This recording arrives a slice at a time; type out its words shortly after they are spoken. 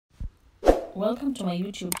Welcome to my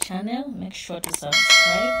YouTube channel. Make sure to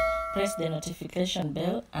subscribe, press the notification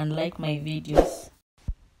bell and like my videos.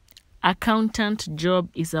 Accountant job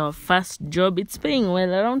is our first job. It's paying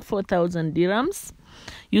well, around 4,000 dirhams.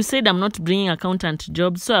 You said I'm not bringing accountant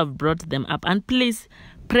jobs, so I've brought them up. And please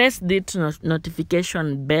press the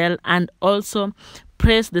notification bell and also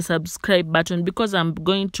press the subscribe button because I'm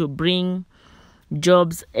going to bring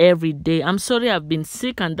jobs every day. I'm sorry I've been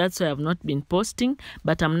sick and that's why I've not been posting,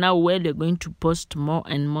 but I'm now well. We're going to post more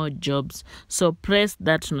and more jobs, so press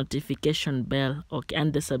that notification bell, okay,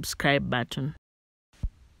 and the subscribe button.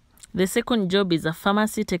 The second job is a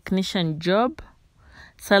pharmacy technician job.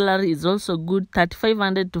 Salary is also good,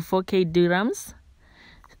 3,500 to 4k dirhams.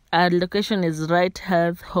 Our location is Right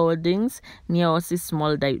Health Holdings near Oasis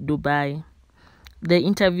Mall, Dubai. The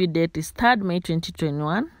interview date is 3rd May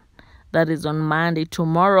 2021. That is on Monday,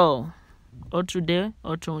 tomorrow, or today,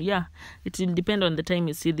 or tomorrow. Yeah, it will depend on the time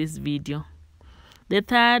you see this video. The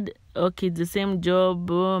third, okay, it's the same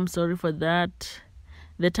job. Oh, I'm sorry for that.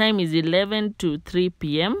 The time is 11 to 3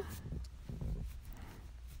 p.m.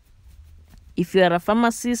 If you are a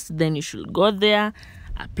pharmacist, then you should go there,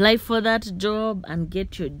 apply for that job, and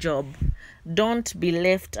get your job. Don't be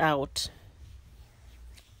left out.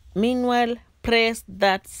 Meanwhile, press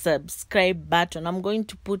that subscribe button. I'm going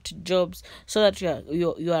to put jobs so that you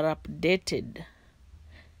are updated.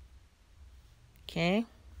 Okay.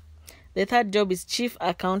 The third job is chief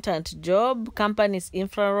accountant job. Company is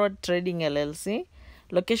Infrared Trading LLC.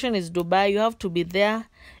 Location is Dubai. You have to be there.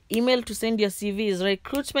 Email to send your CV is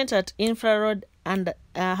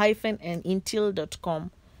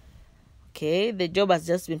recruitment@infrared-intil.com. Okay, the job has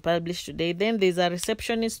just been published today. Then there's a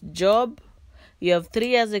receptionist job. You have 3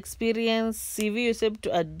 years experience. CV you sent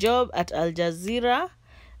to a job at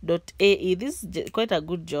aljazeera.ae. This is quite a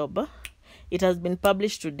good job. It has been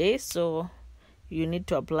published today, so you need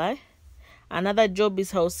to apply. Another job is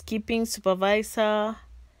housekeeping supervisor.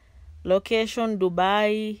 Location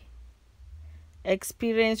Dubai.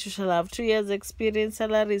 Experience, you shall have 2 years experience.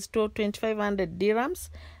 Salary is 2,500 dirhams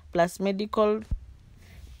plus medical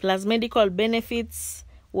benefits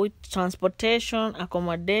with transportation,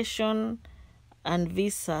 accommodation, and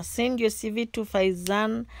visa. Send your CV to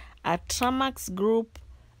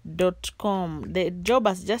faizan@tramaxgroup.com. The job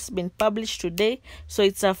has just been published today, so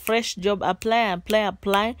it's a fresh job.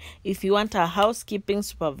 Apply if you want a housekeeping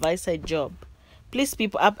supervisor job. Please,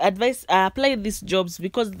 people, apply these jobs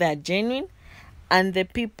because they are genuine and the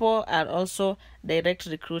people are also direct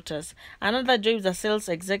recruiters. Another job is a sales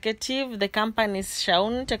executive. The company is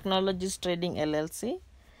Shaun Technologies Trading LLC.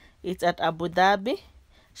 It's at Abu Dhabi,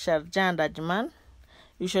 Sharjah and Ajman.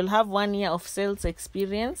 You shall have 1 year of sales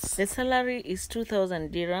experience. The salary is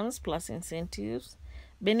 2,000 dirhams plus incentives.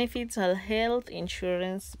 Benefits are health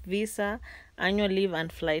insurance, visa, annual leave,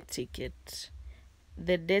 and flight ticket.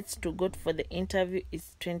 The dates to go for the interview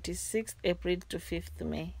is 26th April to 5th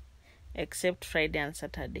May, except Friday and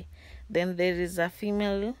Saturday. Then there is a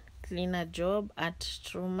female cleaner job at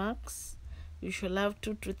Trumax. You shall have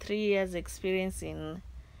 2 to 3 years experience in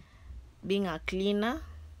being a cleaner.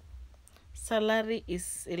 Salary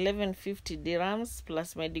is 1,150 dirhams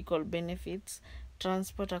plus medical benefits,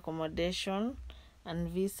 transport, accommodation, and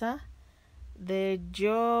visa. The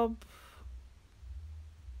job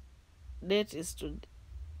date is to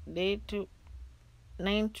 9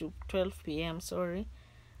 to 12 p.m. Sorry,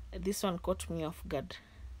 this one caught me off guard.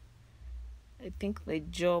 I think the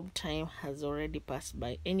job time has already passed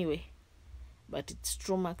by anyway, but it's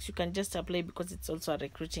Trumax. You can just apply because it's also a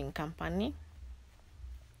recruiting company.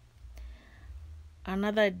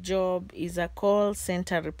 Another job is a call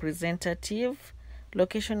center representative.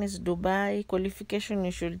 Location is Dubai. Qualification,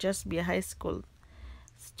 you should just be a high school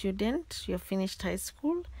student. You have finished high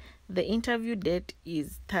school. The interview date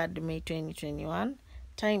is 3rd May 2021.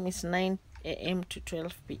 Time is 9 a.m. to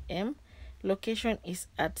 12 p.m. Location is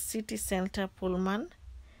at City Center Pullman,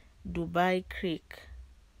 Dubai Creek,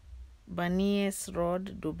 Banias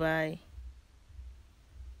Road, Dubai.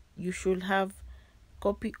 You should have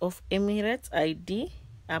copy of Emirates ID,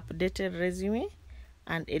 updated resume,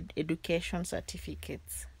 and education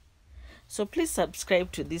certificates. So please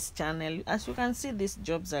subscribe to this channel. As you can see, these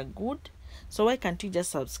jobs are good. So why can't you just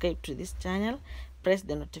subscribe to this channel? Press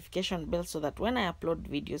the notification bell so that when I upload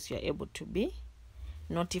videos, you're able to be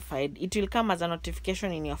notified. It will come as a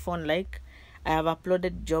notification in your phone, like I have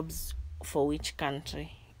uploaded jobs for which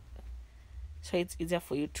country. So it's easier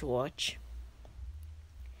for you to watch.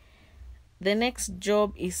 The next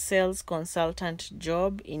job is sales consultant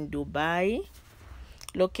job in Dubai.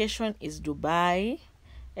 Location is Dubai.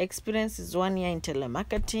 Experience is 1 year in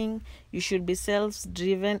telemarketing. You should be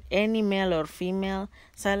sales-driven, any male or female.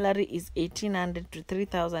 Salary is 1,800 to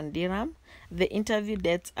 3,000 dirham. The interview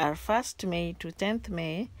dates are 1st May to 10th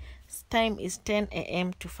May. Time is 10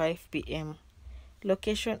 a.m. to 5 p.m.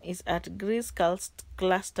 Location is at Greece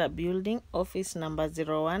Cluster Building, office number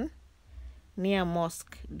 01, near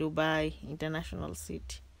Mosque, Dubai, International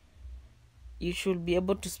City. You should be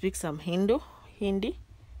able to speak some Hindi.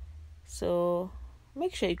 So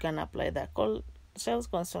make sure you can apply that. Call sales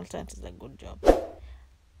consultant is a good job.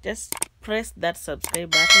 Just press that subscribe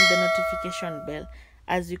button, the notification bell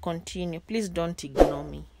as you continue. Please don't ignore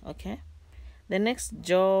me, okay? The next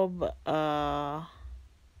job,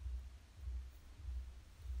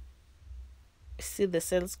 see the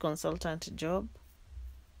sales consultant job.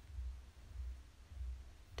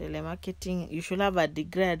 Telemarketing, you should have a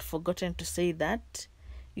degree. I'd forgotten to say that.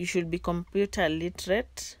 You should be computer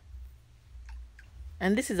literate.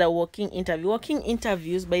 And this is a walk-in interview. Walk-in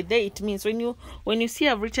interviews, by there it means when you see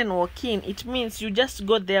a written walk-in, it means you just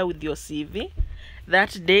go there with your CV.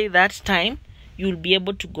 That day, that time, you'll be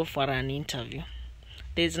able to go for an interview.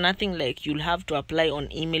 There's nothing like you'll have to apply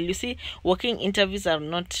on email. You see, walk-in interviews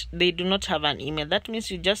they do not have an email. That means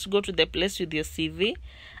you just go to the place with your CV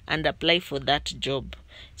and apply for that job.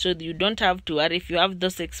 So you don't have to worry if you have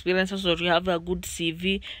those experiences or you have a good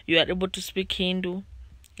CV, you are able to speak Hindu.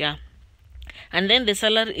 Yeah. And then the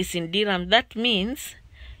salary is in dirham. That means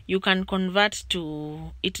you can convert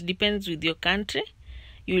to, it depends with your country.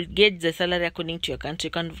 You will get the salary according to your country.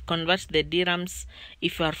 You can convert the dirhams.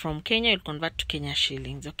 If you are from Kenya, you'll convert to Kenya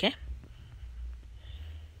shillings, okay?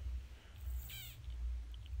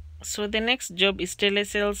 So the next job is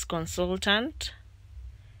telesales consultant.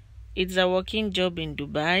 It's a working job in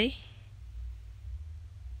Dubai.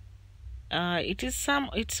 It's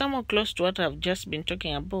somewhat close to what I've just been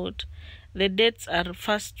talking about. The dates are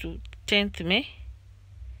 1st to 10th May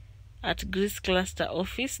at Greece Cluster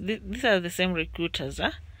office. These are the same recruiters,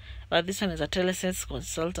 but this one is a telesales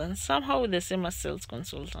consultant, somehow the same as sales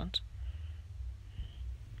consultant.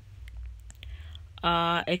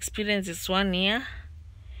 Experience is 1 year.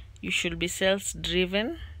 You should be sales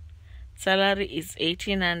driven. Salary is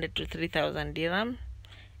 1,800 to 3,000 dirham.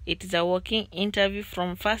 It is a working interview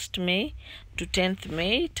from 1st May to 10th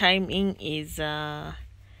May. Timing is 10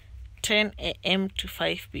 a.m. to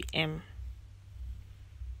 5 p.m.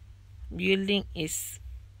 Building is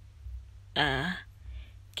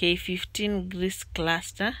K15 Greece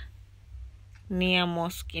Cluster near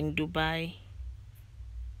Mosque in Dubai.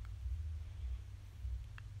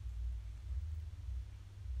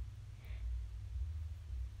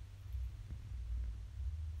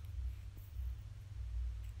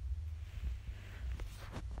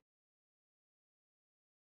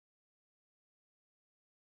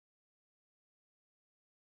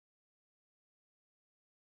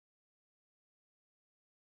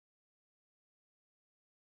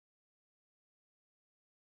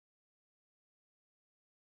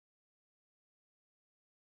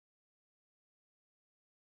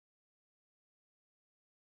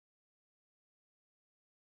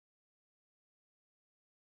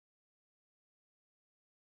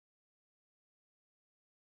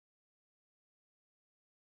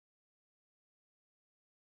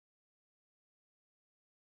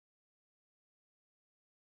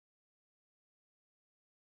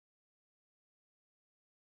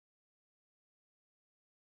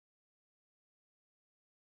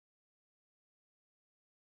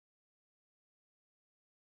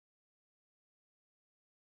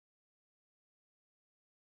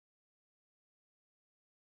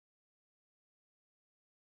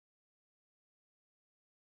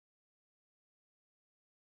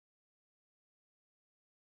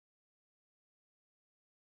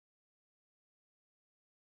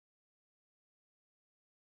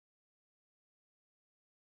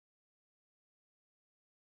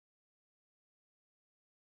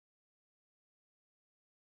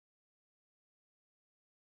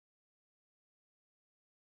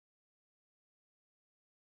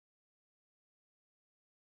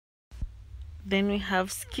 Then we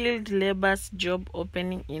have skilled laborers job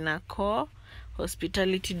opening in Accor,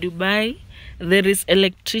 Hospitality Dubai. There is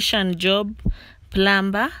electrician job,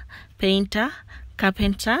 plumber, painter,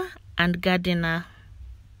 carpenter, and gardener.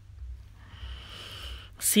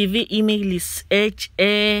 CV email is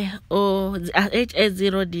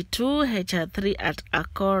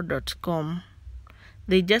ha0d2hr3@accor.com.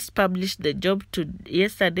 They just published the job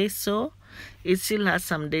yesterday, so it still has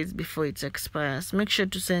some days before it expires. Make sure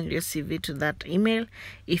to send your CV to that email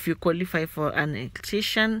if you qualify for an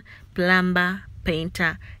electrician, plumber,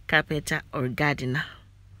 painter, carpenter, or gardener.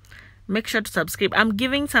 Make sure to subscribe. I'm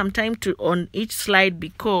giving some time to on each slide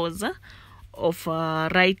because of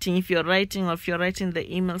writing, if you're writing or if you're writing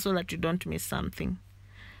the email, so that you don't miss something.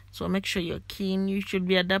 So make sure you're keen. You should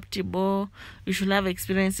be adaptable. You should have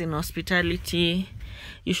experience in hospitality.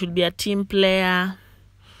 You should be a team player.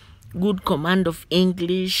 Good command of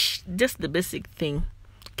English. Just the basic thing.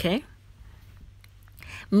 Okay.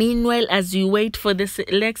 Meanwhile, as you wait for the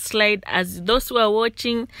next slide, as those who are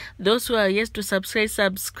watching, those who are yet to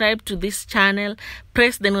subscribe to this channel,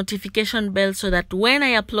 press the notification bell so that when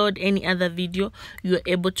I upload any other video, you are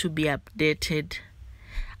able to be updated.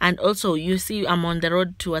 And also, you see, I'm on the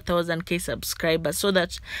road to 1,000K subscribers, so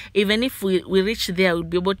that even if we reach there, we'll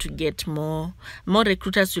be able to get more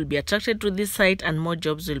recruiters will be attracted to this site, and more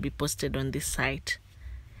jobs will be posted on this site.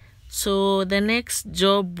 So the next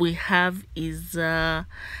job we have is a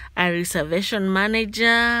reservation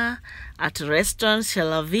manager at restaurant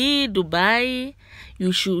Tel Aviv, Dubai.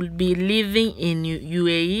 You should be living in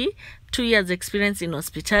UAE. 2 years experience in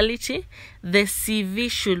hospitality. The CV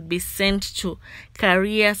should be sent to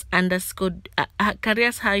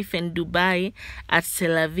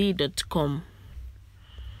careers-dubai@telaviv.com.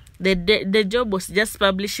 The job was just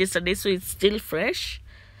published yesterday, so it's still fresh.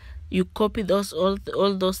 You copy all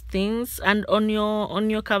those things, and on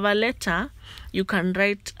your cover letter, you can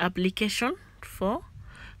write application for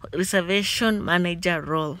reservation manager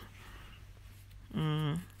role.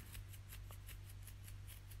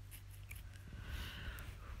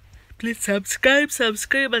 Please subscribe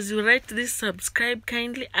as you write this. Subscribe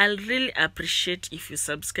kindly. I'll really appreciate if you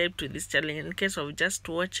subscribe to this channel in case of just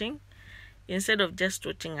watching, instead of just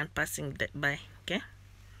watching and passing by. Okay.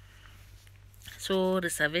 So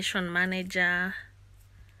reservation manager,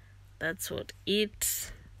 that's what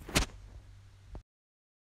it.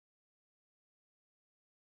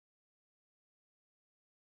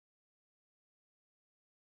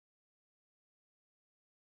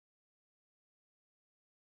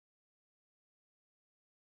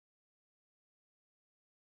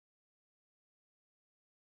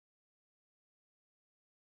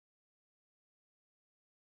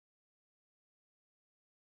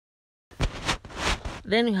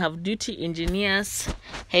 Then you have duty engineers,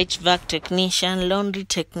 HVAC technician, laundry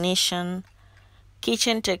technician,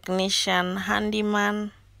 kitchen technician,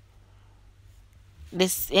 handyman. The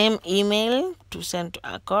same email to send to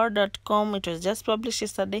accor.com. It was just published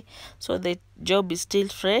yesterday, so the job is still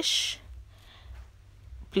fresh.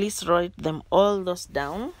 Please write them all those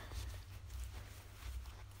down.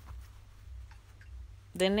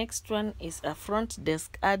 The next one is a front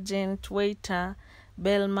desk agent, waiter,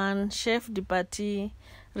 bellman, chef de partie,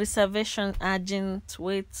 reservation agent,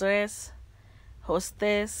 waitress,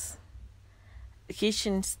 hostess,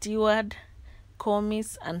 kitchen steward,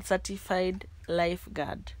 commis, and certified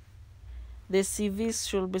lifeguard. The CVs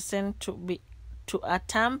should be sent to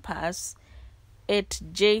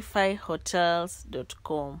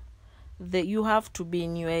atampers@j5hotels.com. You have to be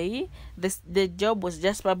in UAE. The job was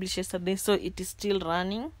just published yesterday, so it is still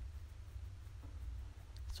running.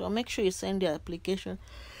 So make sure you send your application.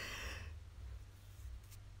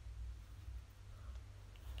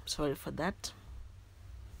 Sorry for that.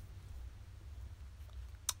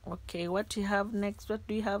 Okay, what do you have next?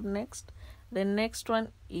 The next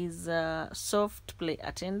one is soft play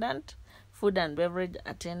attendant, food and beverage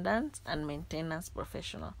attendant, and maintenance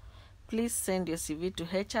professional. Please send your CV to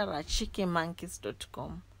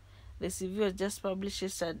hr@chickymonkeys.com. The CV was just published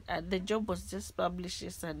yesterday. The job was just published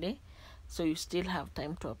yesterday, so you still have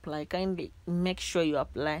time to apply. Kindly make sure you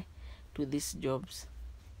apply to these jobs.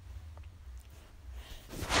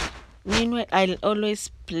 Meanwhile, I'll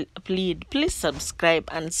always plead, please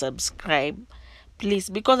subscribe, please,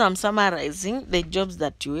 because I'm summarizing the jobs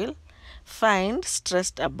that you will find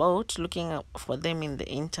stressed about looking for them in the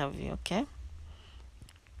interview. Okay.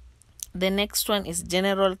 The next one is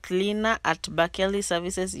general cleaner at Bakeli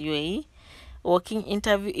Services UAE. Working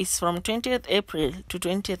interview is from 20th April to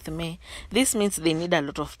 20th May. This means they need a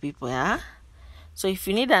lot of people, yeah? So if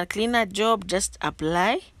you need a cleaner job, just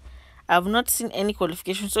apply. I've not seen any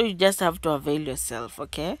qualification, so you just have to avail yourself,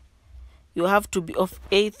 okay? You have to be of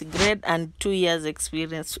 8th grade and 2 years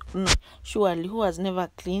experience. Surely, who has never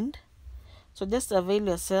cleaned? So just avail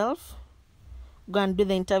yourself. Go and do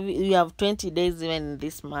the interview. You have 20 days even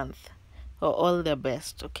this month. All the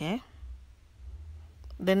best, okay?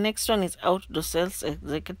 The next one is outdoor sales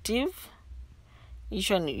executive. You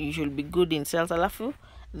should be good in sales. Alafu,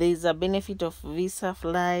 there is a benefit of visa,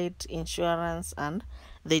 flight, insurance, and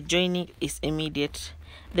the joining is immediate.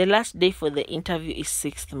 The last day for the interview is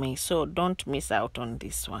 6th May, so don't miss out on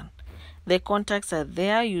this one. The contacts are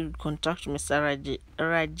there. You contact Mr.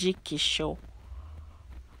 Rajiki Show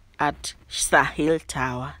at Sahil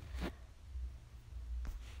Tower.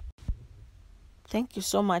 Thank you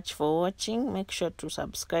so much for watching. Make sure to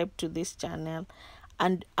subscribe to this channel,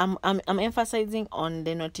 and I'm emphasizing on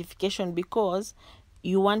the notification because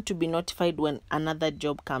you want to be notified when another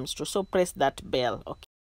job comes through, so press that bell. Okay.